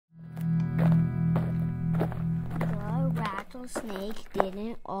rattlesnake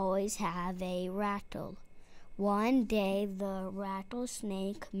didn't always have a rattle. One day the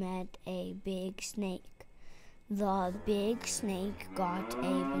rattlesnake met a big snake. The big snake got a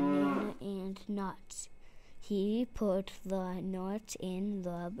banana and nuts. He put the nuts in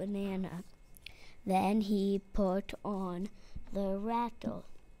the banana. Then he put on the rattle.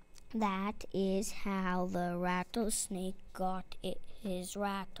 That is how the rattlesnake got his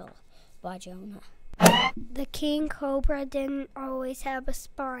rattle. By Jonah. The king cobra didn't always have a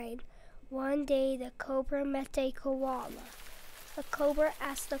spine. One day the cobra met a koala. The cobra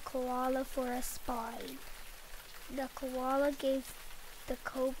asked the koala for a spine. The koala gave the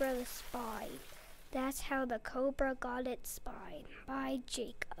cobra the spine. That's how the cobra got its spine. By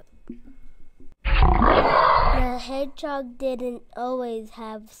Jacob. The hedgehog didn't always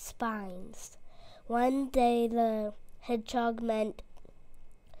have spines. One day the hedgehog met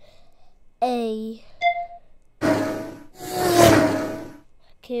a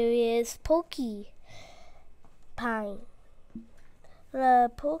curious porcupine.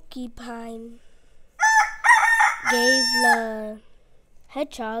 The porcupine gave the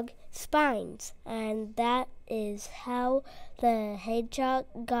hedgehog spines, and that is how the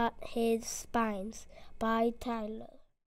hedgehog got his spines. By Tyelor.